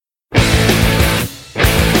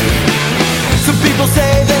People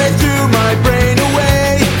say that I threw my brain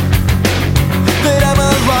away, that I'm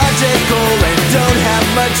illogical and don't have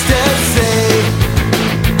much to say.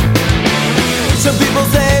 Some people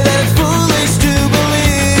say that it's foolish to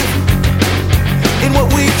believe in what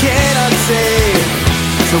we cannot say.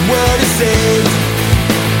 Some world is saved.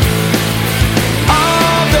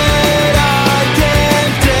 All that I can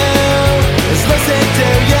do is listen to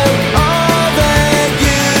you. All that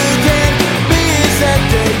you can be is that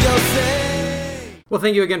you'll say. Well,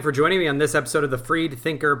 thank you again for joining me on this episode of the Freed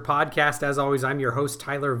Thinker podcast. As always, I'm your host,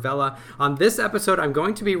 Tyler Vela. On this episode, I'm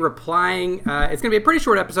going to be replying. It's going to be a pretty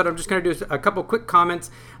short episode. I'm just going to do a couple quick comments,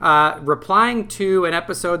 replying to an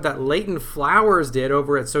episode that Leighton Flowers did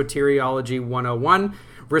over at Soteriology 101.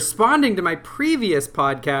 Responding to my previous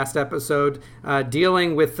podcast episode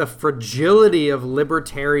dealing with the fragility of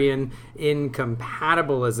libertarian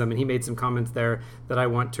incompatibilism, and he made some comments there that I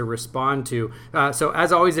want to respond to. So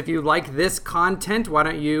as always, if you like this content, why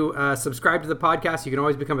don't you subscribe to the podcast? You can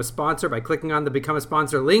always become a sponsor by clicking on the Become a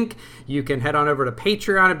Sponsor link. You can head on over to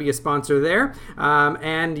Patreon and be a sponsor there.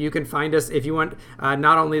 And you can find us if you want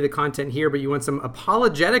not only the content here, but you want some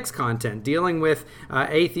apologetics content dealing with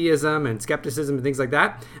atheism and skepticism and things like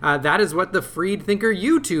that. That is what the Freed Thinker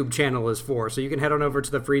YouTube channel is for. So you can head on over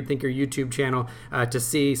to the Freed Thinker YouTube channel to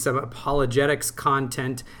see some apologetics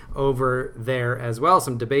content over there as well,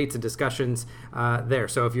 some debates and discussions there.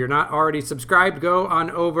 So if you're not already subscribed, go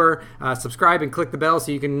on over, subscribe and click the bell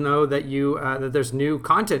so you can know that that there's new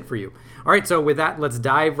content for you. All right, so with that, let's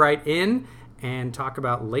dive right in and talk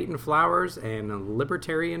about Leighton Flowers and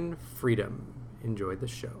libertarian freedom. Enjoy the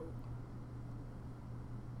show.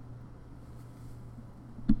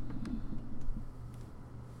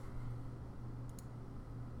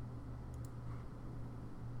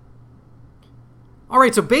 All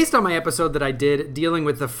right, so based on my episode that I did dealing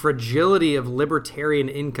with the fragility of libertarian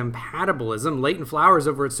incompatibilism, Leighton Flowers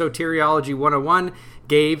over at Soteriology 101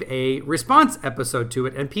 gave a response episode to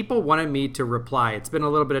it, and people wanted me to reply. It's been a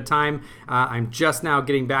little bit of time. I'm just now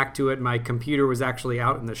getting back to it. My computer was actually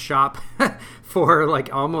out in the shop for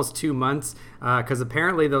like almost 2 months because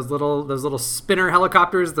apparently those little spinner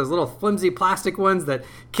helicopters, those little flimsy plastic ones that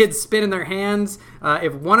kids spin in their hands,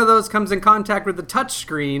 if one of those comes in contact with the touch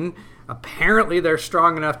screen, apparently they're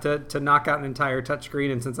strong enough to knock out an entire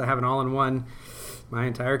touchscreen, and since I have an all-in-one, my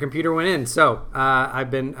entire computer went in. So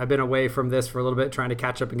I've been away from this for a little bit, trying to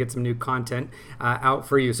catch up and get some new content out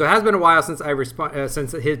for you. So it has been a while since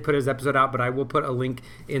since he put his episode out, but I will put a link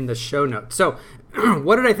in the show notes. So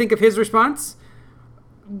what did I think of his response?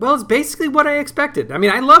 Well, it's basically what I expected. I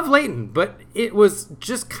mean, I love Leighton, but it was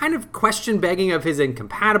just kind of question-begging of his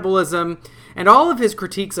incompatibilism, and all of his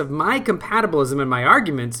critiques of my compatibilism and my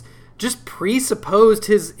arguments just presupposed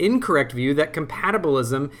his incorrect view that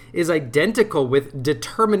compatibilism is identical with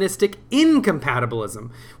deterministic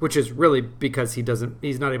incompatibilism, which is really because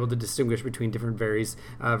he's not able to distinguish between different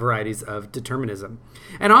varieties of determinism.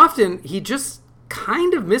 And often he just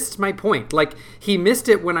kind of missed my point. Like, he missed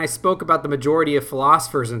it when I spoke about the majority of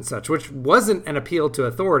philosophers and such, which wasn't an appeal to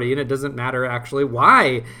authority, and it doesn't matter actually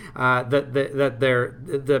why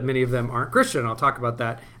that many of them aren't Christian. I'll talk about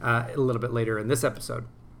that a little bit later in this episode.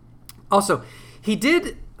 Also, he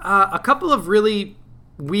did a couple of really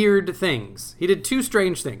weird things. He did two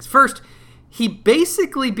strange things. First, he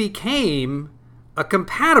basically became a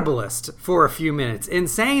compatibilist for a few minutes in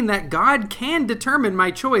saying that God can determine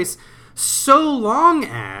my choice so long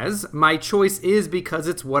as my choice is because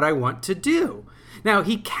it's what I want to do. Now,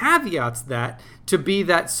 he caveats that to be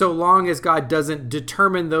that so long as God doesn't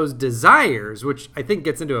determine those desires, which I think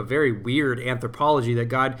gets into a very weird anthropology that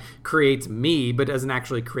God creates me but doesn't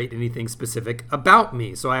actually create anything specific about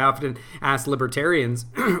me. So I often ask libertarians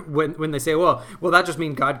when they say, well, that just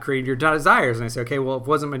means God created your desires. And I say, okay, well, if it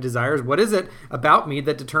wasn't my desires, what is it about me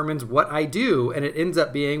that determines what I do? And it ends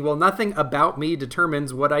up being, well, nothing about me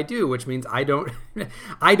determines what I do, which means I don't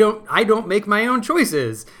make my own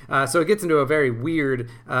choices. So it gets into a very weird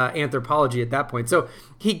anthropology at that point. So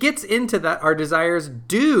he gets into that our desires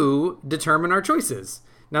do determine our choices.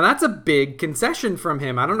 Now, that's a big concession from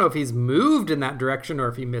him. I don't know if he's moved in that direction or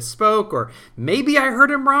if he misspoke, or maybe I heard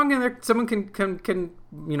him wrong and someone can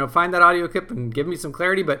find that audio clip and give me some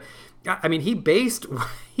clarity. But I mean, he based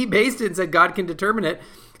it and said God can determine it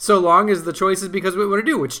so long as the choice is because we want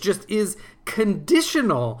to do, which just is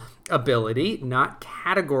conditional ability, not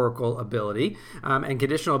categorical ability. And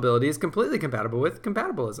conditional ability is completely compatible with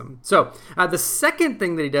compatibilism. So the second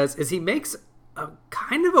thing that he does is he makes a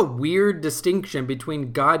kind of a weird distinction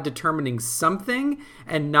between God determining something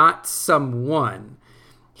and not someone.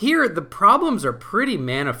 Here, the problems are pretty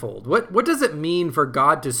manifold. What does it mean for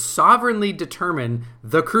God to sovereignly determine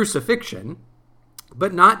the crucifixion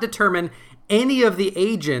but not determine any of the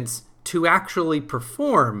agents to actually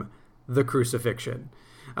perform the crucifixion.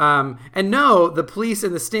 And no, the police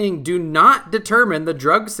and the sting do not determine the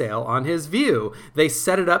drug sale on his view. They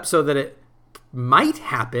set it up so that it might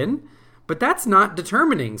happen, but that's not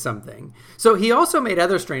determining something. So he also made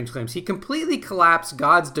other strange claims. He completely collapsed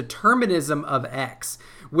God's determinism of X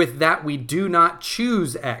with that we do not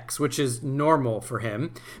choose X, which is normal for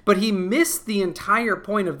him. But he missed the entire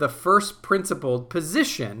point of the first principled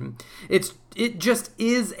position. It just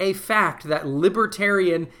is a fact that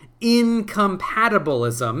libertarian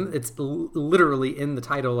incompatibilism, it's literally in the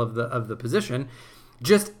title of the position,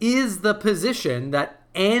 just is the position that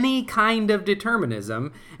any kind of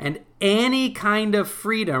determinism and any kind of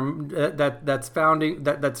freedom that's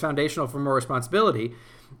foundational for more responsibility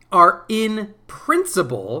are in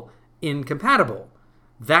principle incompatible.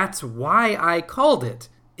 That's why I called it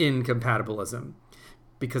incompatibilism,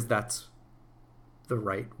 because that's the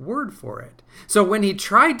right word for it. So when he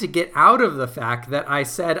tried to get out of the fact that I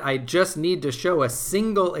said I just need to show a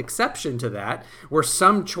single exception to that, where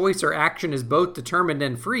some choice or action is both determined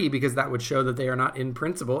and free, because that would show that they are not in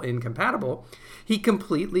principle incompatible, he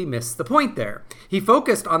completely missed the point there. He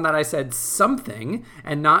focused on that I said something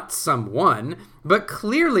and not someone, but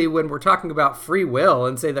clearly when we're talking about free will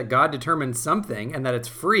and say that God determines something and that it's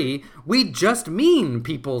free, we just mean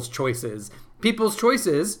people's choices. People's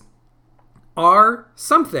choices are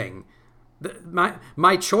something.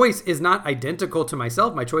 My choice is not identical to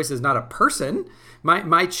myself. My choice is not a person.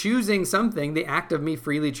 My choosing something, the act of me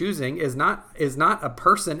freely choosing, is not a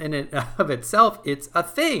person in and of itself. It's a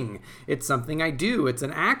thing. It's something I do. It's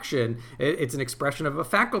an action. It's an expression of a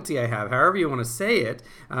faculty I have. However you want to say it,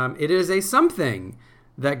 it is a something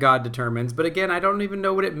that God determines. But again, I don't even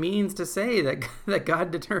know what it means to say that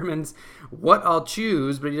God determines what I'll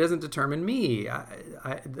choose, but he doesn't determine me.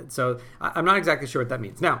 So I'm not exactly sure what that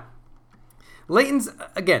means. Now, Leighton's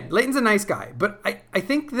a nice guy, but I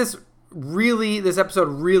think this episode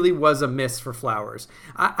really was a miss for Flowers.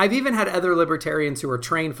 I've even had other libertarians who are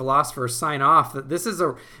trained philosophers sign off that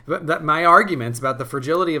that my arguments about the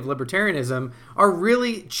fragility of libertarianism are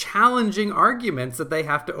really challenging arguments that they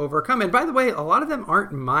have to overcome. And by the way, a lot of them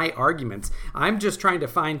aren't my arguments. I'm just trying to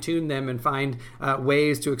fine-tune them and find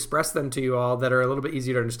ways to express them to you all that are a little bit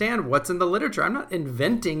easier to understand what's in the literature. I'm not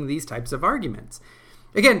inventing these types of arguments.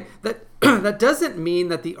 Again, that doesn't mean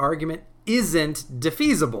that the argument isn't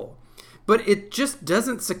defeasible. But it just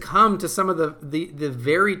doesn't succumb to some of the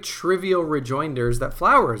very trivial rejoinders that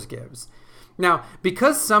Flowers gives. Now,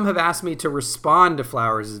 because some have asked me to respond to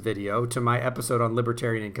Flowers' video, to my episode on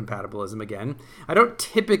libertarian incompatibilism again, I don't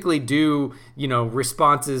typically do,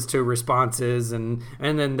 responses to responses, and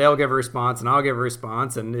then they'll give a response and I'll give a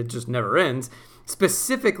response, and it just never ends.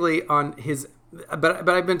 Specifically on his... But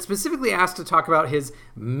I've been specifically asked to talk about his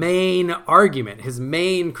main argument, his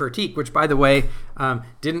main critique, which, by the way,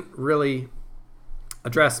 didn't really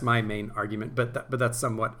address my main argument, but that's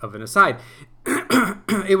somewhat of an aside.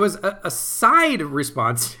 It was a side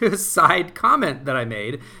response to a side comment that I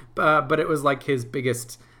made, but it was like his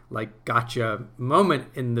biggest gotcha moment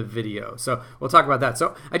in the video. So we'll talk about that.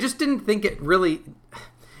 So I just didn't think it really...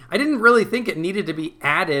 I didn't really think it needed to be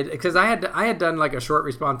added, because I had done a short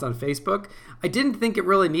response on Facebook. I didn't think it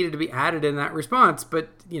really needed to be added in that response, but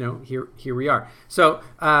here we are. So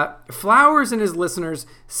Flowers and his listeners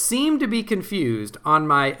seem to be confused on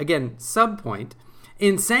my, again, subpoint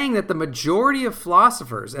in saying that the majority of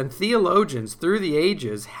philosophers and theologians through the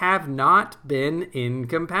ages have not been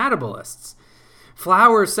incompatibilists.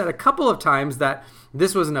 Flowers said a couple of times that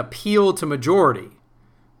this was an appeal to majority.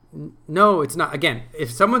 No, it's not. Again,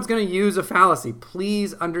 if someone's going to use a fallacy,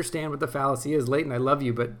 please understand what the fallacy is. Leighton, I love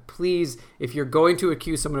you, but please, if you're going to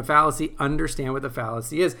accuse someone of fallacy, understand what the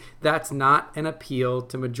fallacy is. That's not an appeal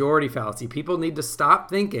to majority fallacy. People need to stop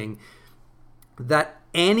thinking that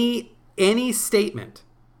any statement,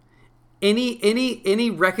 any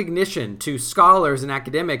recognition to scholars and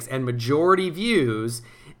academics and majority views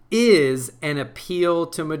is an appeal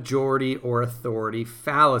to majority or authority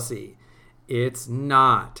fallacy. It's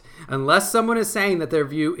not. Unless someone is saying that their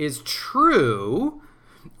view is true,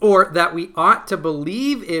 or that we ought to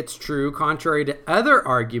believe it's true, contrary to other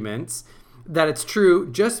arguments, that it's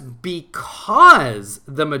true just because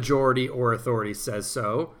the majority or authority says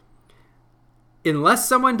so. Unless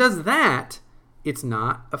someone does that, it's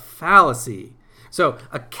not a fallacy. So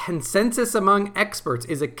a consensus among experts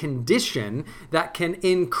is a condition that can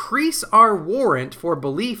increase our warrant for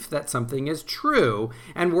belief that something is true,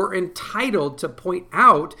 and we're entitled to point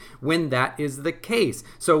out when that is the case.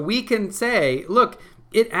 So we can say, look,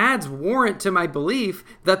 it adds warrant to my belief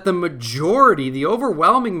that the majority, the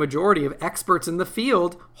overwhelming majority of experts in the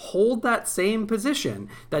field hold that same position.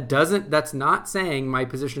 That's not saying my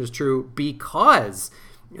position is true because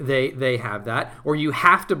they have that, or you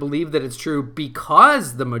have to believe that it's true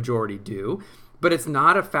because the majority do. But it's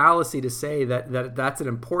not a fallacy to say that that's an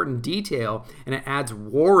important detail and it adds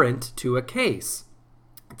warrant to a case.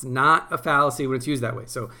 It's not a fallacy when it's used that way.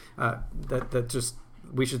 So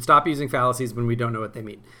we should stop using fallacies when we don't know what they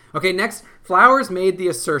mean. Okay, next, Flowers made the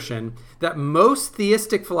assertion that most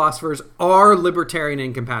theistic philosophers are libertarian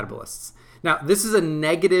incompatibilists. Now, this is a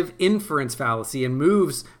negative inference fallacy and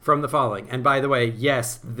moves from the following. And by the way,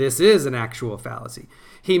 yes, this is an actual fallacy.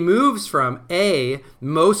 He moves from A,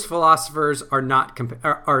 most philosophers are not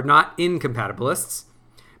incompatibilists,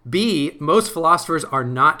 B, most philosophers are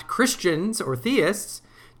not Christians or theists,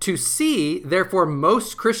 to C, therefore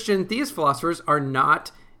most Christian theist philosophers are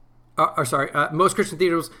not, most Christian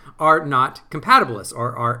theists are not compatibilists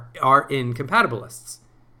or are incompatibilists.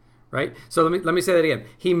 Right? So let me say that again.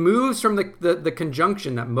 He moves from the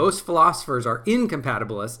conjunction that most philosophers are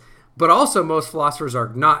incompatibilists, but also most philosophers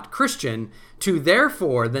are not Christian, to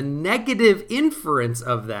therefore the negative inference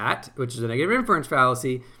of that, which is a negative inference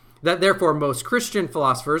fallacy, that therefore most Christian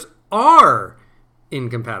philosophers are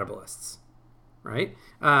incompatibilists. Right?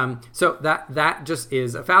 So that just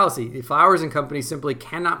is a fallacy. Flowers and company simply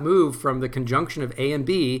cannot move from the conjunction of A and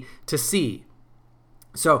B to C.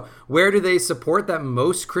 So where do they support that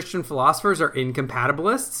most Christian philosophers are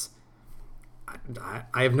incompatibilists?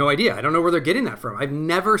 I have no idea. I don't know where they're getting that from. I've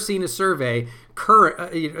never seen a survey,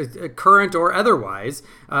 current or otherwise,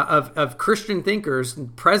 of Christian thinkers,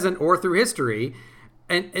 present or through history,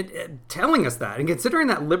 and telling us that. And considering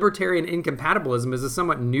that libertarian incompatibilism is a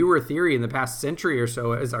somewhat newer theory in the past century or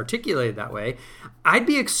so as articulated that way, I'd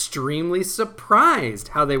be extremely surprised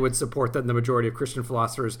how they would support that the majority of Christian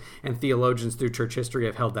philosophers and theologians through church history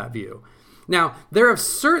have held that view. Now, there have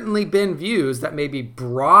certainly been views that may be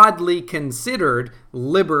broadly considered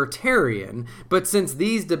libertarian, but since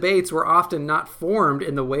these debates were often not formed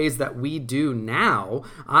in the ways that we do now,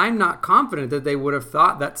 I'm not confident that they would have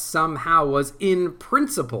thought that somehow was in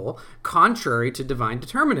principle contrary to divine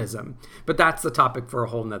determinism. But that's the topic for a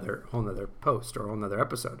whole nother post or a whole nother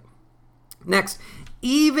episode. Next,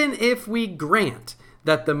 even if we grant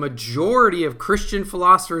that the majority of Christian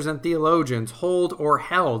philosophers and theologians hold or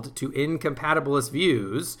held to incompatibilist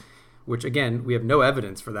views, which again, we have no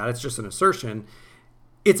evidence for that, it's just an assertion,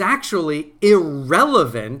 it's actually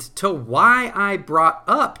irrelevant to why I brought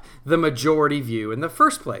up the majority view in the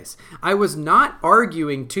first place. I was not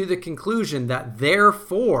arguing to the conclusion that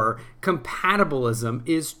therefore compatibilism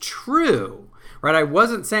is true. Right? I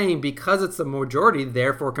wasn't saying because it's the majority,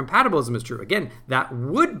 therefore compatibilism is true. Again, that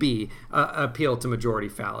would be appeal to majority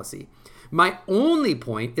fallacy. My only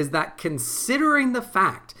point is that considering the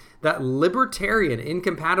fact that libertarian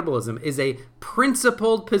incompatibilism is a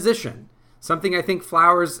principled position, something I think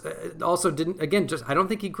Flowers also didn't, again, I don't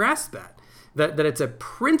think he grasped that it's a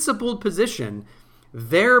principled position.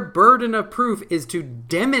 Their burden of proof is to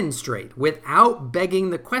demonstrate without begging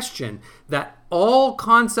the question that all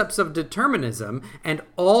concepts of determinism and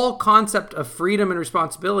all concept of freedom and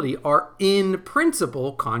responsibility are in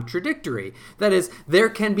principle contradictory. That is, there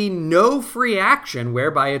can be no free action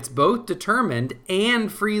whereby it's both determined and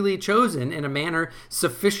freely chosen in a manner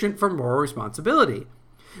sufficient for moral responsibility.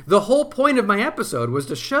 The whole point of my episode was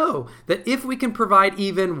to show that if we can provide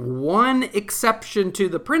even one exception to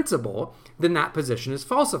the principle, then that position is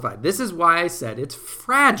falsified. This is why I said it's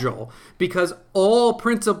fragile, because all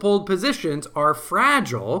principled positions are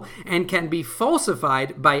fragile and can be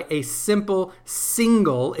falsified by a simple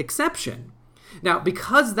single exception. Now,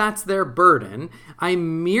 because that's their burden, I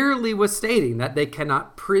merely was stating that they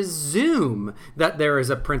cannot presume that there is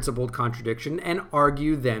a principled contradiction and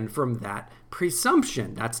argue then from that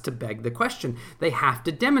presumption. That's to beg the question. They have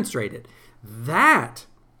to demonstrate it. That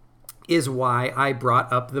is why I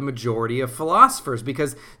brought up the majority of philosophers,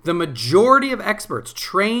 because the majority of experts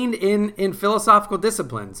trained in philosophical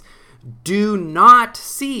disciplines do not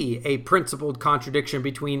see a principled contradiction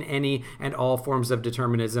between any and all forms of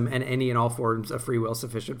determinism and any and all forms of free will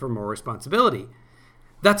sufficient for moral responsibility.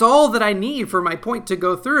 That's all that I need for my point to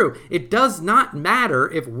go through. It does not matter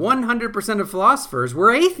if 100% of philosophers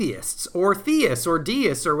were atheists or theists or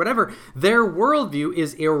deists or whatever. Their worldview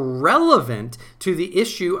is irrelevant to the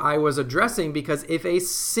issue I was addressing, because if a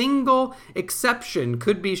single exception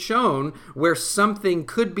could be shown where something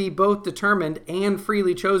could be both determined and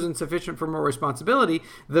freely chosen sufficient for moral responsibility,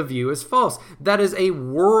 the view is false. That is a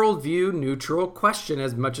worldview neutral question,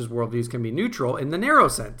 as much as worldviews can be neutral in the narrow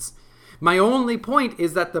sense. My only point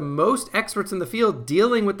is that the most experts in the field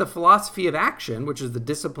dealing with the philosophy of action, which is the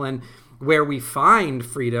discipline where we find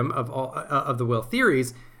freedom of all of the will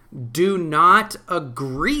theories, do not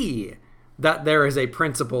agree that there is a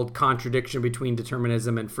principled contradiction between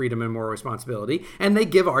determinism and freedom and moral responsibility, and they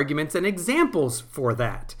give arguments and examples for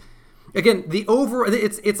that. Again,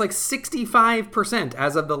 it's like 65%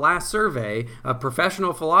 as of the last survey of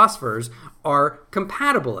professional philosophers are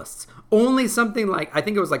compatibilists. Only something like, I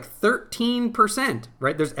think it was like 13%,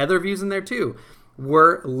 right? There's other views in there too,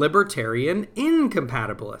 were libertarian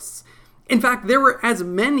incompatibilists. In fact, there were as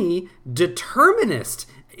many determinist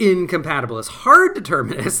incompatibilists, hard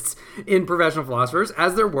determinists in professional philosophers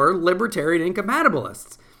as there were libertarian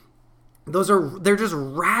incompatibilists. They're just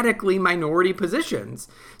radically minority positions.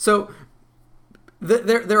 So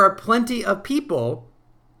there are plenty of people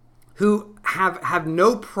who have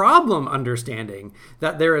no problem understanding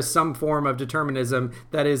that there is some form of determinism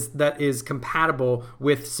that is compatible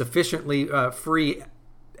with sufficiently free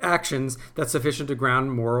actions that's sufficient to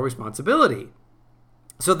ground moral responsibility.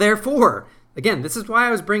 So therefore, again, this is why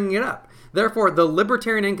I was bringing it up. Therefore, the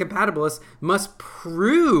libertarian incompatibilist must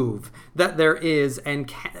prove that there is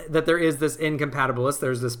this incompatibilist.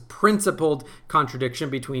 There's this principled contradiction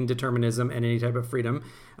between determinism and any type of freedom.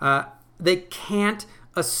 They can't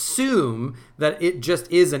assume that it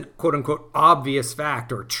just is an quote-unquote obvious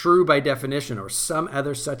fact or true by definition or some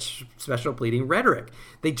other such special pleading rhetoric.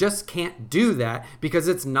 They just can't do that because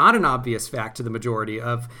it's not an obvious fact to the majority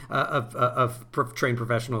of trained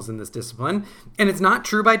professionals in this discipline, and it's not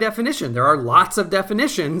true by definition. There are lots of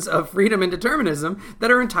definitions of freedom and determinism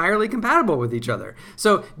that are entirely compatible with each other.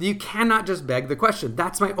 So you cannot just beg the question.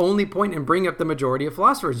 That's my only point in bringing up the majority of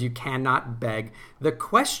philosophers. You cannot beg the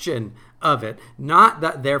question of it, not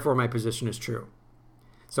that therefore my position is true.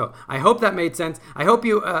 So I hope that made sense. I hope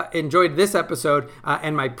you enjoyed this episode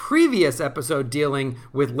and my previous episode dealing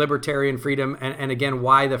with libertarian freedom and again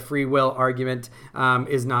why the free will argument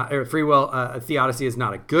is not, or free will theodicy is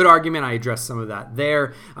not a good argument. I address some of that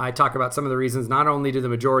there. I talk about some of the reasons not only do the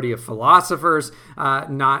majority of philosophers they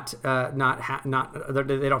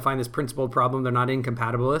don't find this principled problem, they're not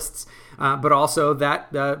incompatibilists, but also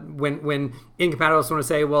that when incompatibilists want to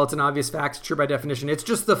say, well, it's an obvious fact, it's true by definition, it's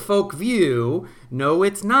just the folk view. No,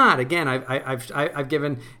 it's not. Again, I've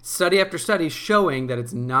given study after study showing that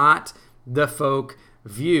it's not the folk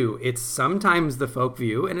view. It's sometimes the folk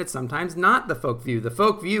view, and it's sometimes not the folk view. The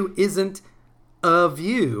folk view isn't a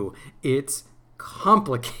view. It's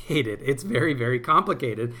complicated. It's very, very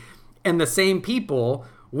complicated. And the same people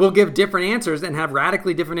will give different answers and have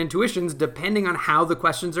radically different intuitions depending on how the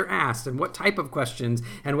questions are asked and what type of questions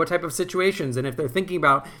and what type of situations, and if they're thinking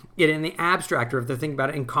about it in the abstract or if they're thinking about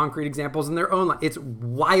it in concrete examples in their own life. It's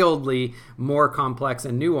wildly more complex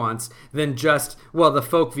and nuanced than just, well, the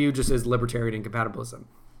folk view just is libertarian incompatibilism.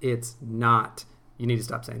 It's not. You need to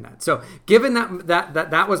stop saying that. So given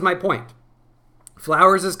that was my point,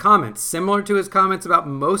 Flowers' comments, similar to his comments about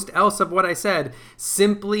most else of what I said,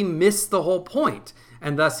 simply missed the whole point.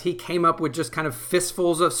 And thus he came up with just kind of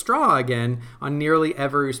fistfuls of straw again on nearly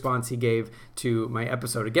every response he gave to my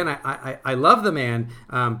episode. Again, I love the man,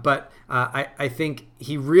 but I think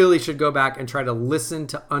he really should go back and try to listen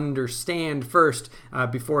to understand first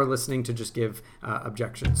before listening to just give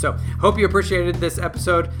objections. So hope you appreciated this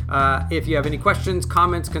episode. If you have any questions,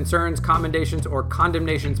 comments, concerns, commendations, or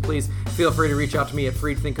condemnations, please feel free to reach out to me at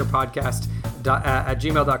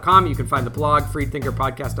freedthinkerpodcast@gmail.com. You can find the blog,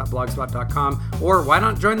 freedthinkerpodcast.blogspot.com, or why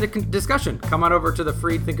not join the discussion? Come on over to the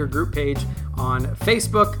Freed Thinker group page on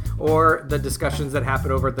Facebook or the discussions that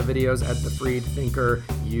happen over at the videos at the Freed Thinker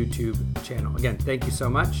YouTube channel. Again, thank you so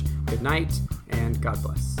much. Good night and God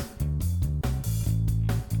bless.